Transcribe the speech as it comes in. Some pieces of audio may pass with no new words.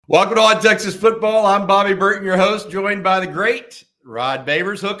Welcome to On Texas Football. I'm Bobby Burton, your host, joined by the great Rod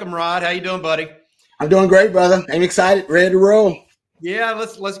Babers. Hook 'em, Rod. How you doing, buddy? I'm doing great, brother. I'm excited, ready to roll. Yeah,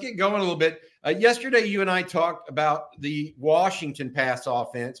 let's get going a little bit. Yesterday, you and I talked about the Washington pass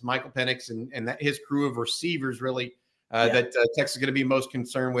offense, Michael Penix and his crew of receivers, really, that Texas is going to be most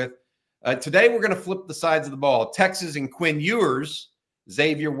concerned with. Today, we're going to flip the sides of the ball. Texas and Quinn Ewers,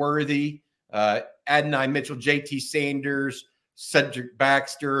 Xavier Worthy, Adonai Mitchell, JT Sanders, Cedric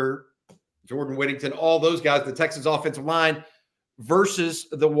Baxter, Jordan Whittington, all those guys, the Texas offensive line versus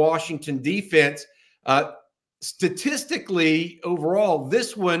the Washington defense. Statistically, overall,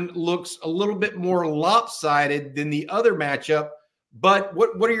 this one looks a little bit more lopsided than the other matchup. But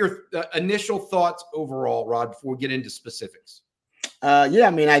what are your initial thoughts overall, Rod, before we get into specifics?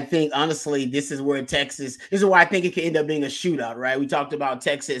 I think honestly, this is where this is why I think it could end up being a shootout, right? We talked about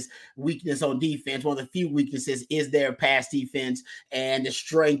Texas' weakness on defense. One of the few weaknesses is their pass defense, and the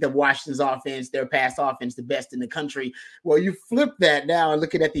strength of Washington's offense, their pass offense, the best in the country. Well, you flip that now and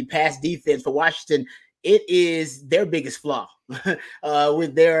looking at the pass defense for Washington, it is their biggest flaw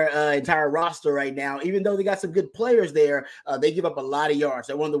with their entire roster right now. Even though they got some good players there, they give up a lot of yards.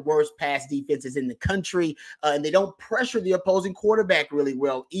 They're one of the worst pass defenses in the country, and they don't pressure the opposing quarterback really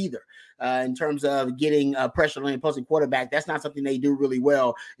well either. In terms of getting pressure on the opposing quarterback, that's not something they do really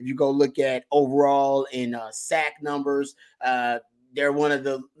well. If you go look at overall in sack numbers, they're one of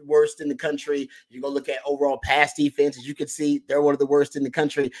the worst in the country. You go look at overall pass defense, as you can see, they're one of the worst in the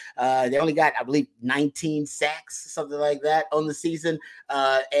country. They only got, I believe, 19 sacks, something like that on the season.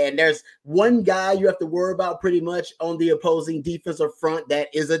 And there's one guy you have to worry about pretty much on the opposing defensive front that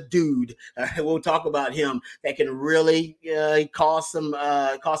is a dude. We'll talk about him that can really cause some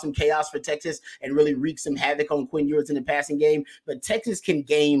chaos for Texas and really wreak some havoc on Quinn Ewers in the passing game. But Texas can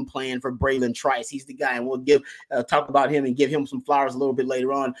game plan for Braylon Trice. He's the guy, and we'll talk about him and give him some flowers a little bit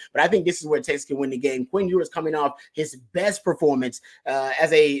later on. But I think this is where Texas can win the game. Quinn Ewers coming off his best performance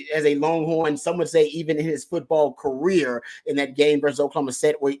as a Longhorn, some would say even in his football career, in that game versus Oklahoma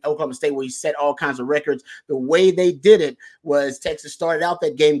State where he set all kinds of records. The way they did it was Texas started out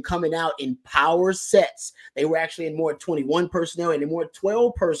that game coming out in power sets. They were actually in more 21 personnel and in more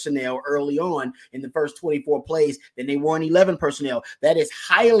 12 personnel early on in the first 24 plays than they were in 11 personnel. That is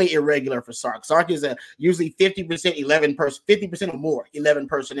highly irregular for Sark. Sark is a usually 50% or more 11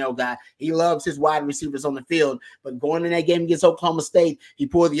 personnel guy. He loves his wide receivers on the field, but going in that game against Oklahoma State, he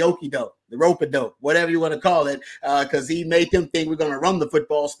pulled the okey-doke, the rope-a-dope, whatever you want to call it, because he made them think we're going to run the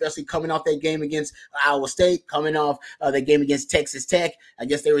football, especially coming off that game against Iowa State, coming off that game against Texas Tech. I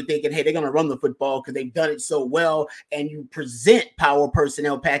guess they were thinking, hey, they're going to run the football because they've done it so well, and you present power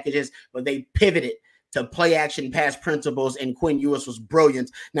personnel packages, but they pivoted to play action pass principles, and Quinn Ewers was brilliant.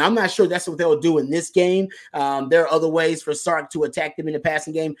 Now, I'm not sure that's what they'll do in this game. There are other ways for Sark to attack them in the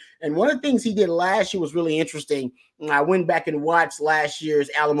passing game. And one of the things he did last year was really interesting. I went back and watched last year's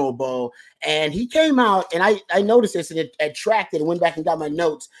Alamo Bowl, and he came out, and I noticed this, and it attracted and went back and got my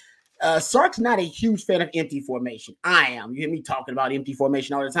notes. Sark's not a huge fan of empty formation. I am. You hear me talking about empty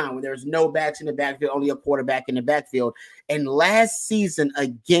formation all the time when there's no backs in the backfield, only a quarterback in the backfield. And last season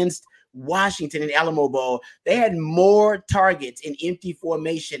against Washington and Alamo Bowl, they had more targets in empty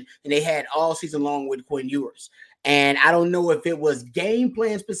formation than they had all season long with Quinn Ewers. And I don't know if it was game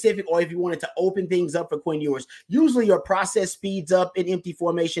plan specific or if you wanted to open things up for Quinn Ewers. Usually your process speeds up in empty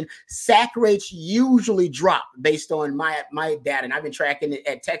formation. Sack rates usually drop based on my data. And I've been tracking it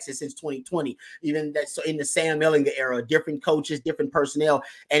at Texas since 2020, even that's in the Sam Ellinger era, different coaches, different personnel,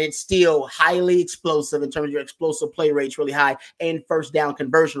 and it's still highly explosive in terms of your explosive play rates, really high, and first down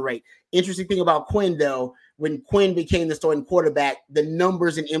conversion rate. Interesting thing about Quinn, though, when Quinn became the starting quarterback, the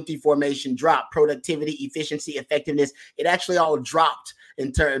numbers in empty formation dropped. Productivity, efficiency, effectiveness, it actually all dropped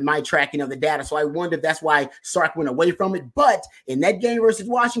in my tracking of the data. So I wonder if that's why Sark went away from it. But in that game versus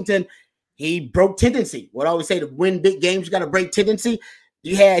Washington, he broke tendency. What I always say, to win big games, you got to break tendency.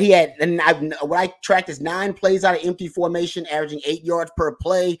 He had, and what I tracked is 9 plays out of empty formation, averaging 8 yards per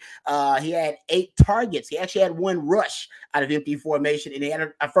play. He had 8 targets. He actually had 1 rush out of empty formation, and he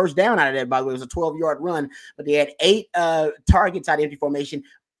had a first down out of that, by the way. It was a 12-yard run, but they had 8 targets out of empty formation,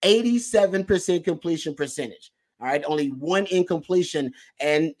 87% completion percentage. All right, only 1 incompletion,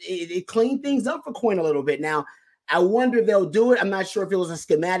 and it cleaned things up for Quinn a little bit. Now, I wonder if they'll do it. I'm not sure if it was a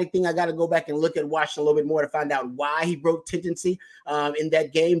schematic thing. I got to go back and look at Washington a little bit more to find out why he broke tendency in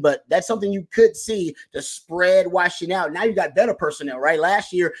that game. But that's something you could see to spread Washington out. Now you got better personnel, right?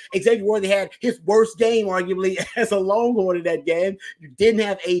 Last year, Xavier Worthy had his worst game, arguably, as a Longhorn in that game. You didn't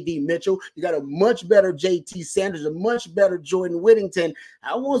have A.D. Mitchell. You got a much better J.T. Sanders, a much better Jordan Whittington.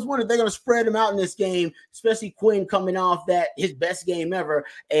 I always wonder if they're going to spread him out in this game, especially Quinn coming off that his best game ever,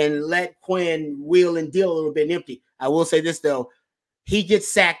 and let Quinn wheel and deal a little bit empty. I will say this though, he gets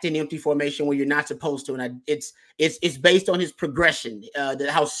sacked in empty formation when you're not supposed to, and it's based on his progression,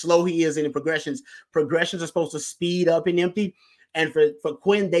 how slow he is in the progressions. Progressions are supposed to speed up in empty, and for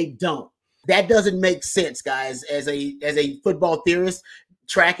Quinn they don't. That doesn't make sense, guys. As a football theorist,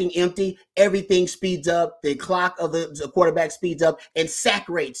 tracking empty, everything speeds up. The clock of the quarterback speeds up, and sack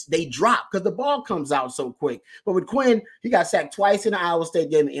rates, they drop because the ball comes out so quick. But with Quinn, he got sacked twice in the Iowa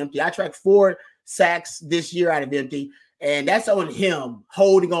State game in empty. I tracked 4 sacks this year out of empty, and that's on him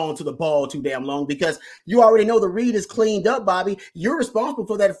holding on to the ball too damn long, because you already know the read is cleaned up, Bobby. You're responsible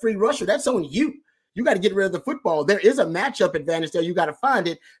for that free rusher. That's on you. You got to get rid of the football. There is a matchup advantage there. You got to find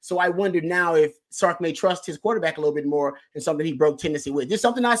it. So I wonder now if Sark may trust his quarterback a little bit more and something he broke tendency with. Just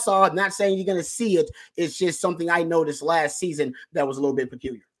something I saw. I'm not saying you're going to see it. It's just something I noticed last season that was a little bit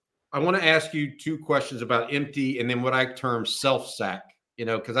peculiar. I want to ask you 2 questions about empty and then what I term self-sack,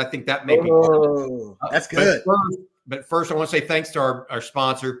 because I think that may be that's good. But first, I want to say thanks to our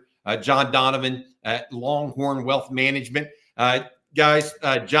sponsor, John Donovan at Longhorn Wealth Management. Guys,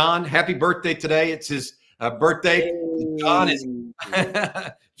 John, happy birthday today. It's his birthday. John is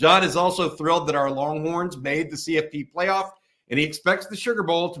also thrilled that our Longhorns made the CFP playoff, and he expects the Sugar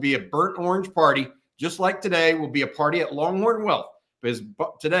Bowl to be a burnt orange party, just like today will be a party at Longhorn Wealth, because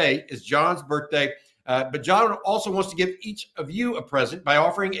today is John's birthday. But John also wants to give each of you a present by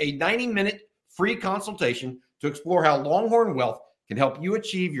offering a 90-minute free consultation to explore how Longhorn Wealth can help you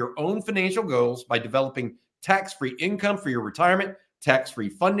achieve your own financial goals by developing tax-free income for your retirement, tax-free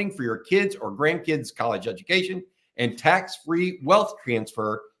funding for your kids' or grandkids' college education, and tax-free wealth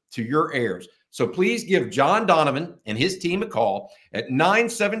transfer to your heirs. So please give John Donovan and his team a call at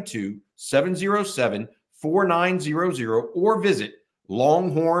 972-707-4900 or visit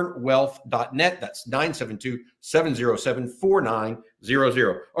longhornwealth.net. That's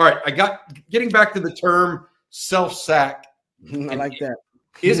 972-707-4900. All right, getting back to the term self-sack. I like that.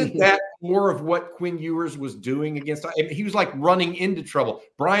 Isn't that more of what Quinn Ewers was doing against? I mean, he was like running into trouble.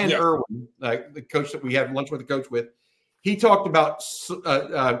 Brian Irwin, the coach that we had lunch with the coach with, he talked about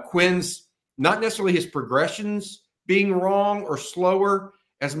Quinn's, not necessarily his progressions being wrong or slower,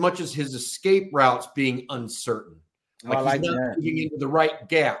 as much as his escape routes being uncertain. Like he's not moving into the right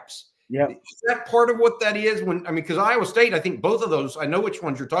gaps. Yeah, is that part of what that is? Because Iowa State, I think both of those, I know which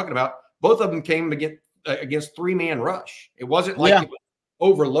ones you're talking about. Both of them came against 3-man rush. It wasn't like it was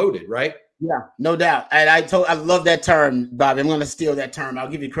overloaded, right? Yeah, no doubt. And I love that term, Bobby. I'm going to steal that term. I'll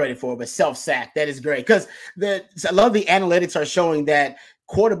give you credit for it, but self-sack, that is great. Because I love the analytics are showing that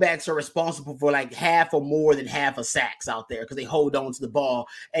quarterbacks are responsible for like half or more than half of sacks out there because they hold on to the ball.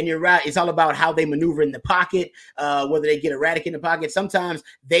 And you're right. It's all about how they maneuver in the pocket, whether they get erratic in the pocket. Sometimes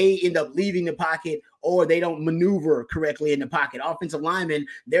they end up leaving the pocket or they don't maneuver correctly in the pocket. Offensive linemen,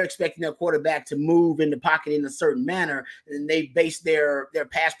 they're expecting their quarterback to move in the pocket in a certain manner, and they base their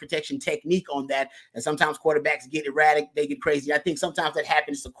pass protection technique on that. And sometimes quarterbacks get erratic, they get crazy. I think sometimes that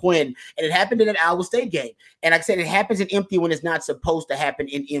happens to Quinn, and it happened in an Iowa State game. And like I said, it happens in empty when it's not supposed to happen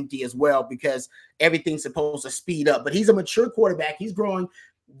in empty as well, because everything's supposed to speed up. But he's a mature quarterback. He's growing.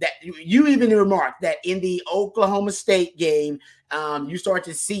 That you even remarked that in the Oklahoma State game, you start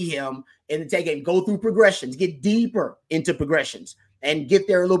to see him in the take game go through progressions, get deeper into progressions, and get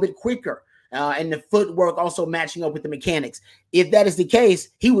there a little bit quicker. And the footwork also matching up with the mechanics. If that is the case,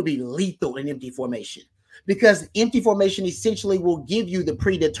 he would be lethal in empty formation, because empty formation essentially will give you the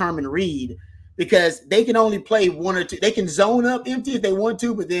predetermined read, because they can only play one or two. They can zone up empty if they want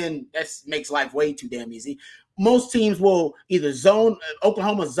to, but then that makes life way too damn easy. Most teams will either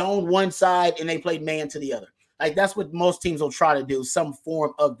Oklahoma zone one side and they play man to the other. Like that's what most teams will try to do, some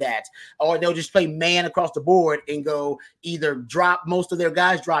form of that. Or they'll just play man across the board and go either drop most of their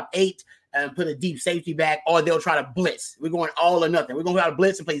guys, drop 8 and put a deep safety back, or they'll try to blitz. We're going all or nothing. We're going to try to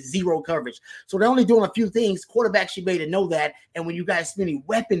blitz and play zero coverage. So they're only doing a few things. Quarterbacks should be able to know that. And when you guys have many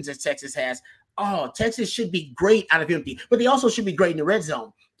weapons as Texas has, Texas should be great out of empty, but they also should be great in the red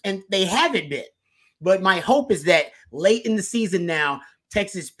zone. And they haven't been. But my hope is that late in the season now,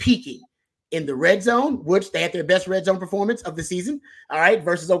 Texas peaking in the red zone, which they had their best red zone performance of the season, all right,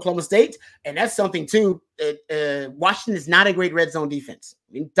 versus Oklahoma State. And that's something, too. Washington is not a great red zone defense.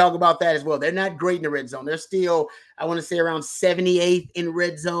 We can talk about that as well. They're not great in the red zone. They're still, I want to say, around 78th in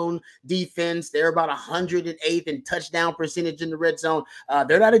red zone defense. They're about 108th in touchdown percentage in the red zone.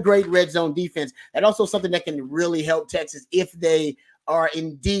 They're not a great red zone defense. That's also something that can really help Texas if they are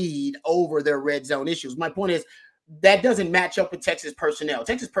indeed over their red zone issues. My point is, that doesn't match up with Texas personnel.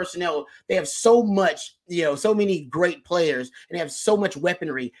 Texas personnel, they have so much, so many great players, and they have so much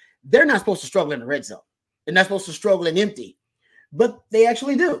weaponry. They're not supposed to struggle in the red zone. They're not supposed to struggle in empty, but they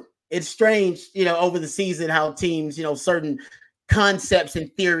actually do. It's strange, over the season how teams, certain concepts and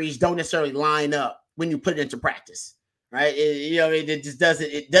theories don't necessarily line up when you put it into practice, right? It just doesn't.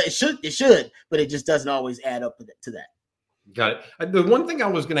 It should, but it just doesn't always add up to that. Got it. The one thing I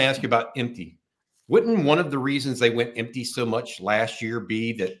was going to ask you about empty. Wouldn't one of the reasons they went empty so much last year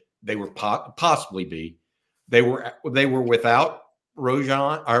be that they were they were without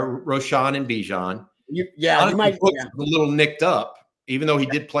Roshan and Bijan? You might a little nicked up, even though he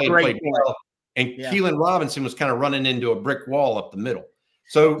did play well. And Keelan Robinson was kind of running into a brick wall up the middle.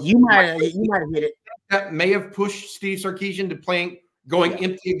 So you might have hit it. That may have pushed Steve Sarkisian to going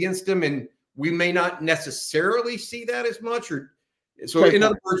empty against him, and we may not necessarily see that as much. In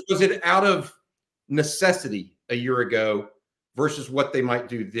other words, was it out of necessity a year ago versus what they might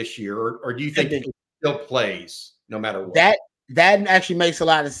do this year, or do you think it still plays no matter what? That actually makes a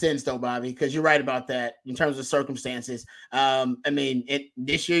lot of sense, though, Bobby, because you're right about that in terms of circumstances.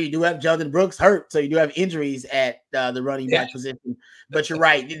 This year you do have Jonathan Brooks hurt, so you do have injuries at the running back position. But you're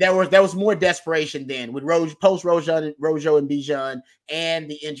right, there was more desperation then with Rojo and Bijan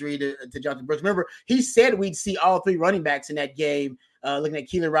and the injury to Jonathan Brooks. Remember, he said we'd see all three running backs in that game. Looking at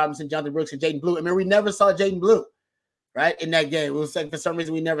Keelan Robinson, Jonathan Brooks, and Jaden Blue. I mean, we never saw Jaden Blue, right, in that game. It was like for some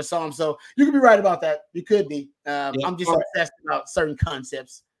reason we never saw him. So you could be right about that. You could be. I'm just obsessed about certain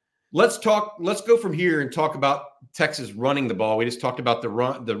concepts. Let's go from here and talk about Texas running the ball. We just talked about the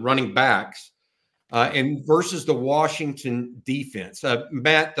running backs and versus the Washington defense.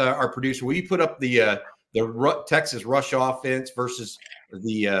 Matt, our producer, will you put up the Texas rush offense versus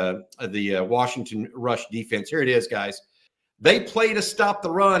the Washington rush defense? Here it is, guys. They play to stop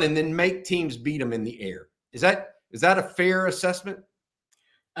the run and then make teams beat them in the air. Is that a fair assessment?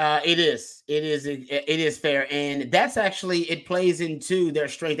 It is fair. And that's actually, it plays into their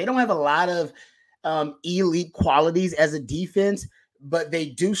strength. They don't have a lot of elite qualities as a defense, but they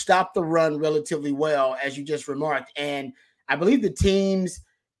do stop the run relatively well, as you just remarked. And I believe the teams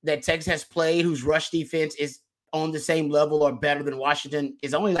that Texas has played whose rush defense is on the same level or better than Washington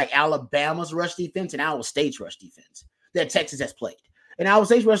is only like Alabama's rush defense and Iowa State's rush defense that Texas has played. And Iowa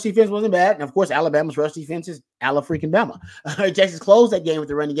State's rush defense wasn't bad. And, of course, Alabama's rush defense is Ala-freaking-Bama. Texas closed that game with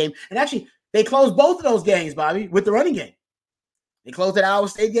the running game. And actually, they closed both of those games, Bobby, with the running game. They closed that Iowa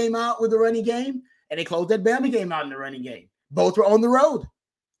State game out with the running game, and they closed that Bama game out in the running game. Both were on the road.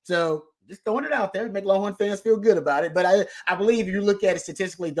 So just throwing it out there, make Longhorn fans feel good about it. But I believe if you look at it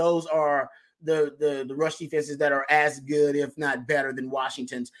statistically, those are the rush defenses that are as good, if not better, than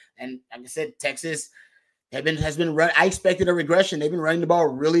Washington's. And like I said, Texas has been run. I expected a regression. They've been running the ball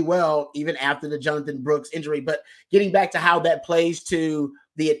really well, even after the Jonathan Brooks injury. But getting back to how that plays to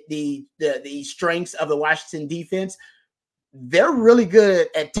the strengths of the Washington defense, they're really good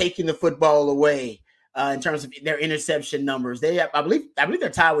at taking the football away in terms of their interception numbers. I believe they're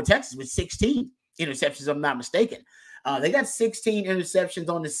tied with Texas with 16 interceptions, if I'm not mistaken. They got 16 interceptions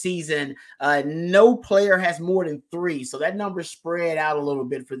on the season. No player has more than 3. So that number spread out a little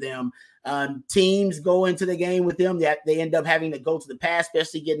bit for them. Teams go into the game with them that they end up having to go to the pass,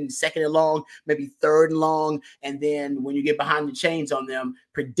 especially getting second and long, maybe third and long. And then when you get behind the chains on them,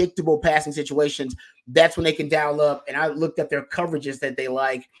 predictable passing situations, that's when they can dial up. And I looked at their coverages that they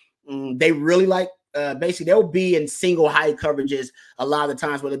like. They really like, basically they'll be in single high coverages a lot of the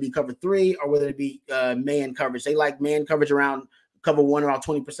times, whether it be cover 3 or whether it be man coverage. They like man coverage around cover 1 around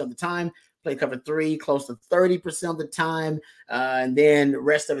 20% of the time, play cover 3 close to 30% of the time, and then the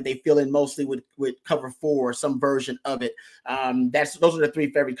rest of it they fill in mostly with cover 4 or some version of it. Those are the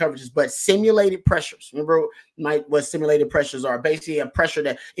 3 favorite coverages. But simulated pressures, remember what simulated pressures are? Basically a pressure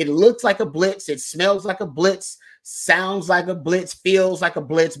that it looks like a blitz, it smells like a blitz, sounds like a blitz, feels like a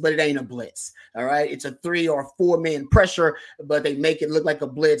blitz, but it ain't a blitz. All right. It's a 3 or 4 man pressure, but they make it look like a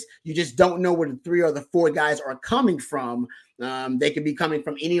blitz. You just don't know where the 3 or the 4 guys are coming from. They could be coming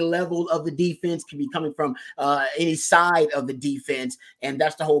from any level of the defense, can be coming from any side of the defense. And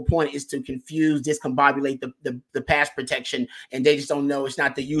that's the whole point, is to confuse, discombobulate the pass protection. And they just don't know it's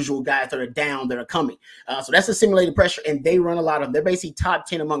not the usual guys that are down that are coming. So that's a simulated pressure, and they run a lot of them. They're basically top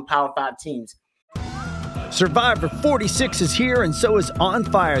 10 among Power 5 teams. Survivor 46 is here, and so is On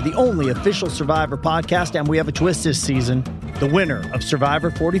Fire, the only official Survivor podcast, and we have a twist this season. The winner of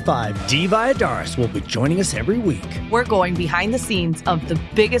Survivor 45, Dee Valladares, will be joining us every week. We're going behind the scenes of the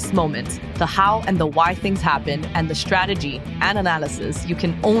biggest moments, the how and the why things happen, and the strategy and analysis you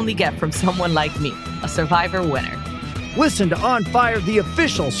can only get from someone like me, a Survivor winner. Listen to On Fire, the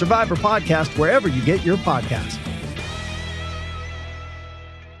official Survivor podcast, wherever you get your podcasts.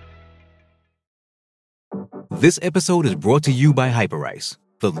 This episode is brought to you by Hyperice,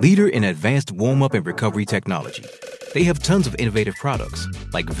 the leader in advanced warm-up and recovery technology. They have tons of innovative products,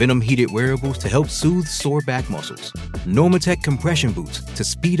 like Venom-heated wearables to help soothe sore back muscles, Normatec compression boots to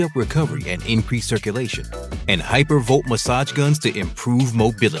speed up recovery and increase circulation, and Hypervolt massage guns to improve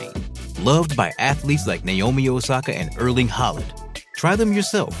mobility. Loved by athletes like Naomi Osaka and Erling Haaland. Try them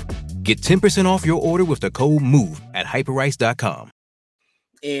yourself. Get 10% off your order with the code MOVE at hyperice.com.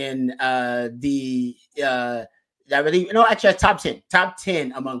 In I believe, actually top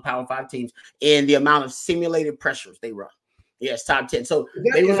 10 among Power 5 teams in the amount of simulated pressures they run. Yes, top 10. So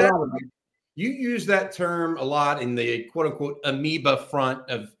they run a lot of them. You use that term a lot in the quote unquote amoeba front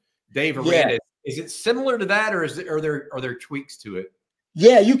of Dave Aranda. Yeah. Is it similar to that, or are there tweaks to it?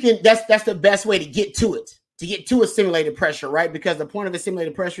 Yeah, you can. That's the best way to get to it. To get to a simulated pressure, right? Because the point of a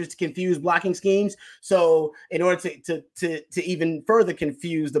simulated pressure is to confuse blocking schemes. So in order to even further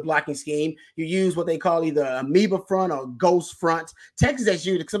confuse the blocking scheme, you use what they call either amoeba front or ghost front. Texas has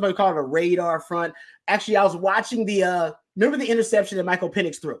used, somebody called it a radar front. Actually, I was watching remember the interception that Michael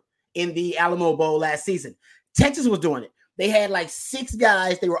Penix threw in the Alamo Bowl last season? Texas was doing it. They had like 6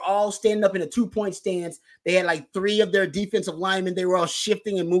 guys. They were all standing up in a 2-point stance. They had like 3 of their defensive linemen. They were all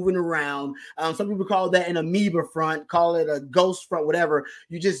shifting and moving around. Some people call that an amoeba front, call it a ghost front, whatever.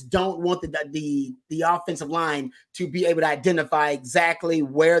 You just don't want the offensive line to be able to identify exactly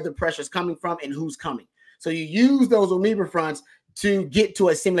where the pressure is coming from and who's coming. So you use those amoeba fronts to get to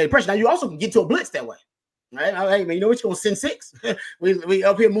a simulated pressure. Now you also can get to a blitz that way. Right? Hey, man, you know what? You're going to send 6. we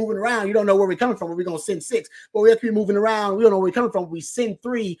up here moving around. You don't know where we're coming from. We're going to send 6. But we have to be moving around. We don't know where we're coming from. We send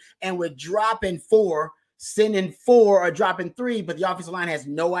 3, and we're dropping 4, sending 4 or dropping 3. But the offensive line has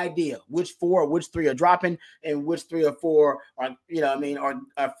no idea which 4 or which 3 are dropping and which 3 or 4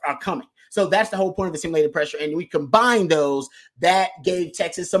 are coming. So that's the whole point of the simulated pressure. And we combine those. That gave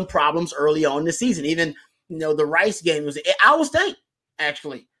Texas some problems early on in the season. Even, the Rice game was Iowa State,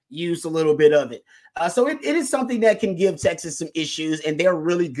 actually used a little bit of it. So it is something that can give Texas some issues, and they're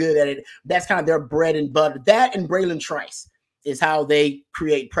really good at it. That's kind of their bread and butter. That and Braylon Trice is how they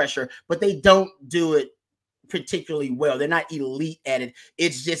create pressure, but they don't do it particularly well. They're not elite at it.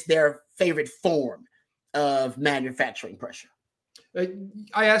 It's just their favorite form of manufacturing pressure.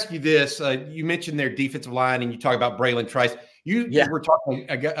 I ask you this. You mentioned their defensive line, and you talk about Braylon Trice. You were talking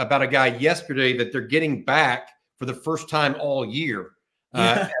about a guy yesterday that they're getting back for the first time all year.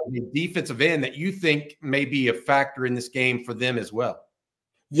 The defensive end that you think may be a factor in this game for them as well.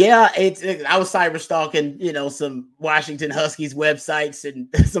 Yeah, I was cyber stalking, some Washington Huskies websites and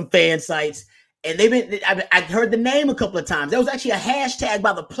some fan sites, and I heard the name a couple of times. There was actually a hashtag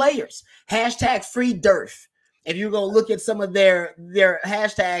by the players, #FreeDurf. If you go look at some of their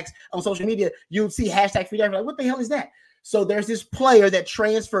hashtags on social media, you would see #FreeDurf. Like, what the hell is that? So there's this player that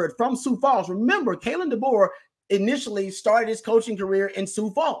transferred from Sioux Falls. Remember, Kalen DeBoer initially started his coaching career in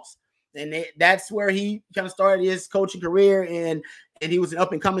Sioux Falls, and that's where he kind of started his coaching career, and he was an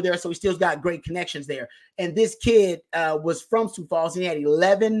up and coming there, so he still got great connections there. And this kid was from Sioux Falls, and he had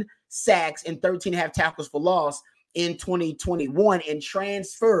 11 sacks and 13 and a half tackles for loss in 2021 and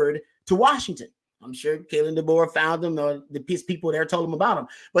transferred to Washington. I'm sure Kalen DeBoer found him, or the people there told him about him.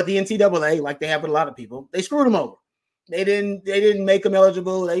 But the NCAA, like they have with a lot of people, they screwed him over. They didn't make him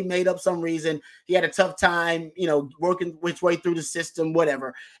eligible. They made up some reason. He had a tough time, working his way through the system,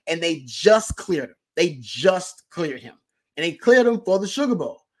 whatever. And they just cleared him. They just cleared him. And they cleared him for the Sugar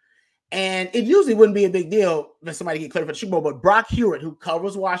Bowl. And it usually wouldn't be a big deal when somebody get cleared for the Sugar Bowl. But Brock Hewitt, who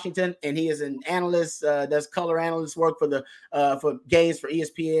covers Washington, and he is an analyst, does color analyst work for games for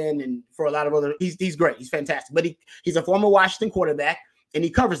ESPN and for a lot of other. He's great. He's fantastic. But he's a former Washington quarterback, and he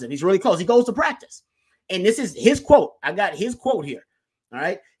covers it. He's really close. He goes to practice. And this is his quote. I got his quote here. All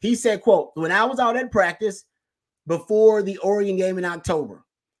right. He said, quote, "When I was out at practice, before the Oregon game in October,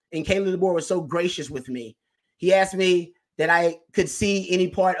 and Kalen DeBoer was so gracious with me. He asked me that I could see any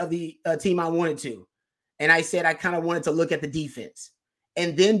part of the team I wanted to. And I said I kind of wanted to look at the defense.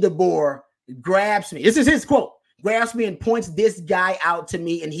 And then DeBoer grabs me. This is his quote. Grabs me and points this guy out to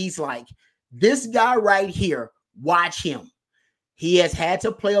me. And he's like, this guy right here, watch him. He has had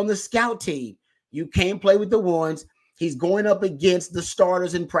to play on the scout team. You can't play with the ones. He's going up against the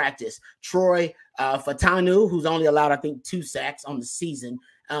starters in practice. Troy Fatanu, who's only allowed, I think, 2 sacks on the season,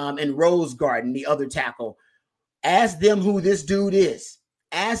 and Rose Garden, the other tackle. Ask them who this dude is.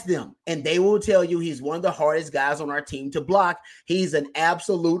 Ask them, and they will tell you he's one of the hardest guys on our team to block. He's an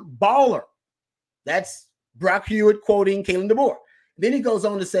absolute baller. That's Brock Hewitt quoting Kalen DeBoer. Then he goes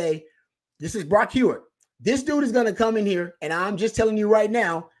on to say, this is Brock Hewitt. This dude is going to come in here, and I'm just telling you right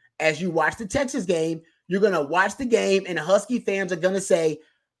now, as you watch the Texas game, you're going to watch the game, and Husky fans are going to say,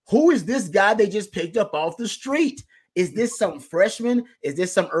 who is this guy they just picked up off the street? Is this some freshman? Is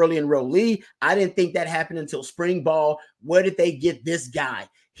this some early enrollee? I didn't think that happened until spring ball. Where did they get this guy?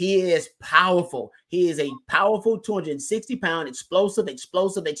 He is powerful. He is a powerful 260-pound, explosive.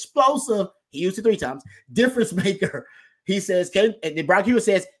 He used it 3 times. Difference maker. He says, and Brock Hewitt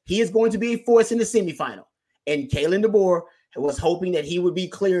says he is going to be a force in the semifinal. And Kalen DeBoer was hoping that he would be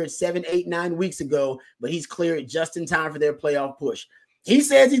cleared 7, 8, 9 weeks ago, but he's cleared just in time for their playoff push. He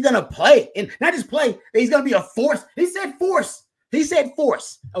says he's going to play, and not just play, he's going to be a force. He said force.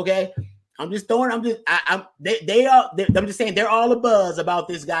 Okay. I'm just saying they're all abuzz about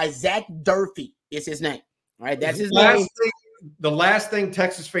this guy. Zach Durfee is his name. All right. That's his name. The last thing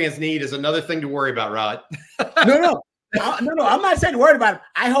Texas fans need is another thing to worry about, Rod. No. I'm not saying worried about it.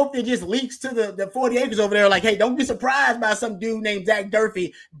 I hope it just leaks to the 40 acres over there. Like, hey, don't be surprised by some dude named Zach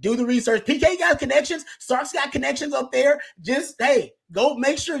Durfee. Do the research. PK got connections. Sark's got connections up there. Just, hey, go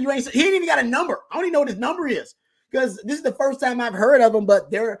make sure you ain't. He ain't even got a number. I don't even know what his number is because this is the first time I've heard of him, but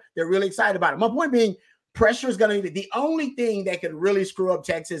they're really excited about it. My point being, pressure is going to be the only thing that could really screw up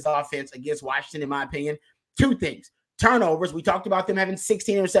Texas offense against Washington, in my opinion. 2 things. Turnovers. We talked about them having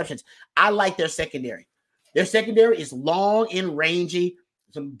 16 interceptions. I like their secondary. Their secondary is long and rangy.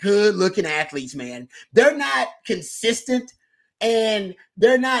 Some good-looking athletes, man. They're not consistent, and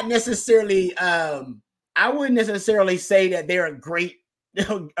they're not necessarily I wouldn't necessarily say that they're a great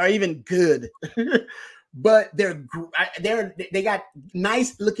or even good, but they got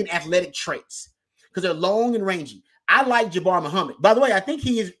nice-looking athletic traits because they're long and rangy. I like Jabbar Muhammad. By the way, I think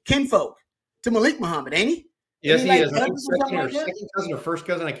he is kinfolk to Malik Muhammad, ain't he? Yes, he is. Second cousin or first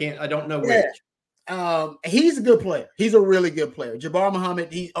cousin. I don't know which. He's a good player. He's a really good player. Jabbar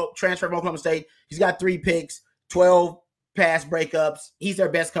Muhammad, he transferred from Oklahoma State. He's got 3 picks, 12 pass breakups. He's their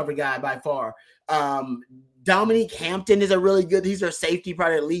best cover guy by far. Dominique Hampton is he's their safety,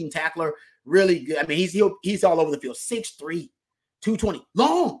 probably a leading tackler. Really good. I mean, he's all over the field. 6'3", 220,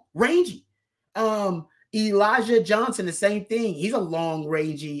 long, rangy. Elijah Johnson, the same thing. He's a long,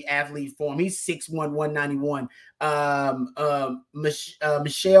 rangy athlete for him. He's 6'1", 191.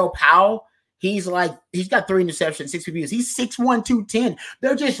 Michelle Powell. He's got 3 interceptions, 6 PBUs. He's 6'1", 210.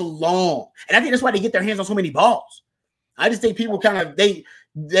 They're just long. And I think that's why they get their hands on so many balls. I just think people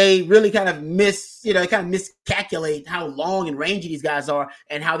they really kind of miscalculate how long and rangy these guys are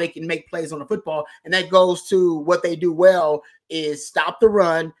and how they can make plays on the football. And that goes to what they do well is stop the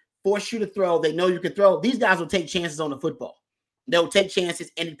run, force you to throw. They know you can throw. These guys will take chances on the football. They'll take chances,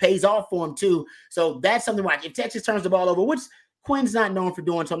 and it pays off for them too. So that's something like if Texas turns the ball over, which Quinn's not known for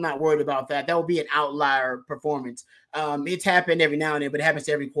doing, so I'm not worried about that. That will be an outlier performance. It's happened every now and then, but it happens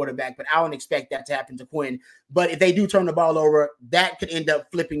to every quarterback. But I wouldn't expect that to happen to Quinn. But if they do turn the ball over, that could end up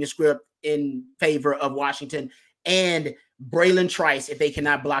flipping the script in favor of Washington and Braylon Trice if they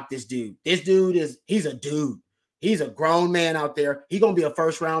cannot block this dude. This dude he's a dude. He's a grown man out there. He's going to be a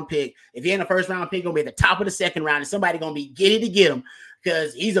first-round pick. If he ain't a first-round pick, going to be at the top of the second round, and somebody going to be giddy to get him.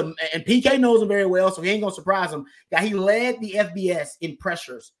 Because and PK knows him very well, so he ain't gonna surprise him. He led the FBS in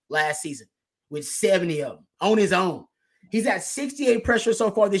pressures last season with 70 of them on his own. He's at 68 pressures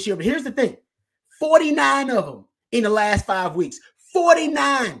so far this year. But here's the thing: 49 of them in the last 5 weeks.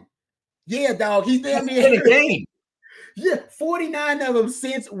 49. Yeah, dog. He's damn near in a game. Yeah, 49 of them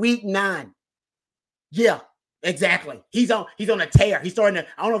since week 9. Yeah. Exactly. He's on a tear. He's starting to,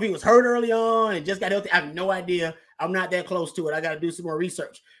 I don't know if he was hurt early on and just got healthy. I have no idea. I'm not that close to it. I got to do some more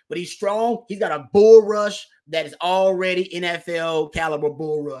research. But he's strong. He's got a bull rush that is already NFL caliber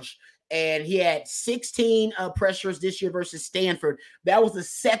bull rush. And he had 16 pressures this year versus Stanford. That was the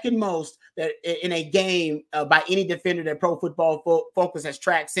second most that in a game by any defender that Pro Football Focus has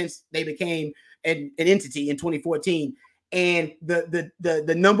tracked since they became an entity in 2014. And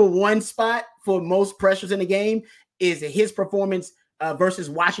the number one spot for most pressures in the game is his performance versus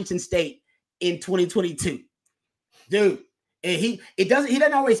Washington State in 2022. Dude, and he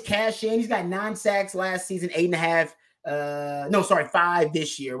doesn't always cash in. He's got 9 sacks last season, 5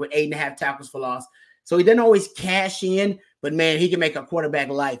 this year with 8.5 tackles for loss. So he doesn't always cash in, but man, he can make a quarterback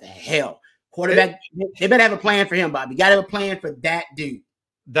life a hell. Quarterback, they better have a plan for him, Bob. You got to have a plan for that dude.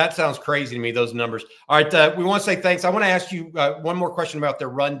 That sounds crazy to me, those numbers. All right, we want to say thanks. I want to ask you one more question about their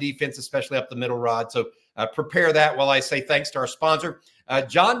run defense, especially up the middle, Rod. So prepare that while I say thanks to our sponsor.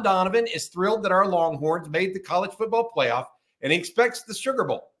 John Donovan is thrilled that our Longhorns made the college football playoff, and he expects the Sugar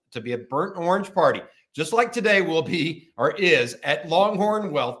Bowl to be a burnt orange party, just like today will be or is at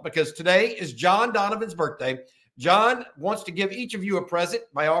Longhorn Wealth, because today is John Donovan's birthday. John wants to give each of you a present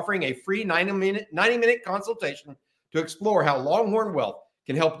by offering a free 90-minute consultation to explore how Longhorn Wealth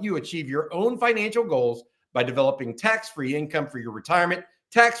can help you achieve your own financial goals by developing tax-free income for your retirement,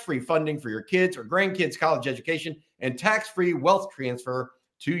 tax-free funding for your kids or grandkids' college education, and tax-free wealth transfer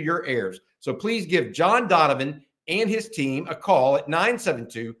to your heirs. So please give John Donovan and his team a call at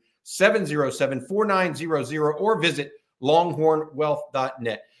 972-707-4900 or visit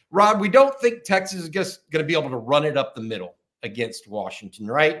longhornwealth.net. Rob, we don't think Texas is just going to be able to run it up the middle against Washington,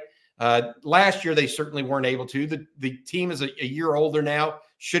 right? Last year, they certainly weren't able to. The team is a year older now,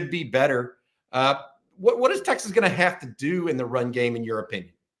 should be better. What is Texas going to have to do in the run game, in your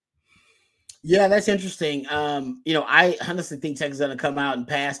opinion? Yeah, that's interesting. I honestly think Texas is going to come out and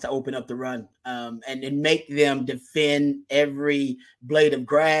pass to open up the run and make them defend every blade of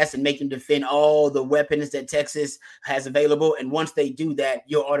grass and make them defend all the weapons that Texas has available. And once they do that,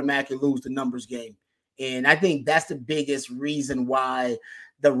 you'll automatically lose the numbers game. And I think that's the biggest reason why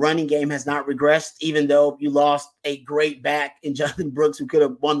the running game has not regressed, even though you lost a great back in Jonathan Brooks, who could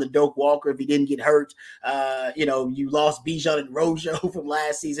have won the Doak Walker if he didn't get hurt. You lost Bijan and Rojo from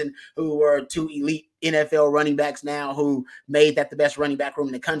last season, who were 2 elite NFL running backs now, who made that the best running back room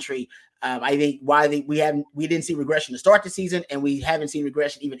in the country. I think why we didn't see regression to start the season, and we haven't seen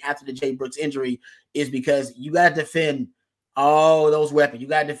regression even after the Jay Brooks injury, is because you got to defend all those weapons. You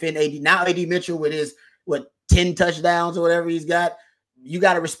got to defend AD. Now AD Mitchell with his 10 touchdowns or whatever he's got. You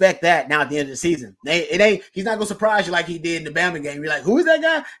got to respect that now at the end of the season. He's not going to surprise you like he did in the Bama game. You're like, who is that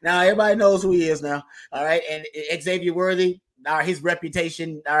guy? Now everybody knows who he is now. All right. And Xavier Worthy, his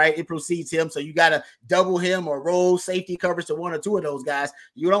reputation, all right, it precedes him. So you got to double him or roll safety coverage to 1 or 2 of those guys.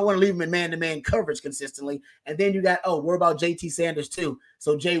 You don't want to leave him in man-to-man coverage consistently. And then you got, what about JT Sanders too?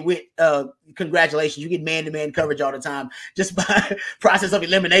 So Jay Witt, congratulations. You get man-to-man coverage all the time just by process of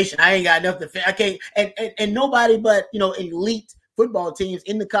elimination. I ain't got enough to – I can't – and nobody but, elite football teams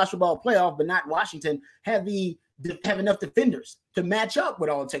in the college football playoff, but not Washington, have enough defenders to match up with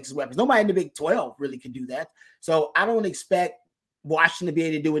all Texas weapons. Nobody in the Big 12 really can do that. So I don't expect Washington to be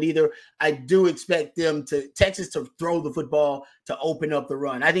able to do it either. I do expect Texas to throw the football to open up the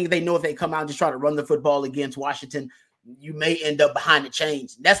run. I think they know if they come out and just try to run the football against Washington, you may end up behind the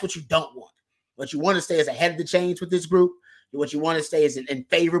chains. That's what you don't want. What you want to stay is ahead of the chains with this group. What you want to stay is in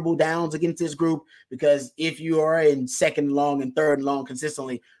favorable downs against this group, because if you are in 2nd and long and 3rd and long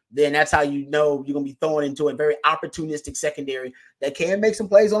consistently, then that's how you know you're going to be thrown into a very opportunistic secondary that can make some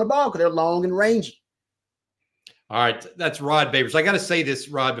plays on the ball because they're long and rangy. All right, that's Rod Babers. I got to say this,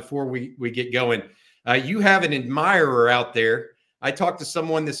 Rod, before we get going. You have an admirer out there. I talked to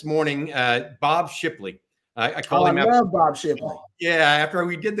someone this morning, Bob Shipley. I call him out. I love Bob Shipley. Yeah, after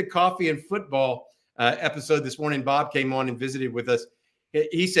we did the coffee and football episode this morning, Bob came on and visited with us.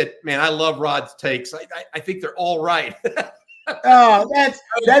 He said, man, I love Rod's takes. I think they're all right. Oh,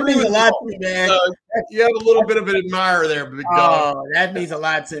 that means a lot to me, man. You have a little bit of an admirer there, big dog. Oh, that means a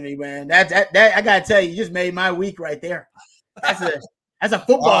lot to me, man. That I gotta tell you just made my week right there. That's a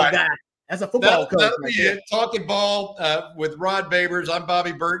football guy. That's a football coach. That'll be it. Talking ball with Rod Babers. I'm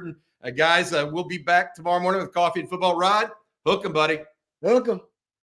Bobby Burton. Guys, we'll be back tomorrow morning with coffee and football. Rod, hook 'em, buddy. Hook 'em.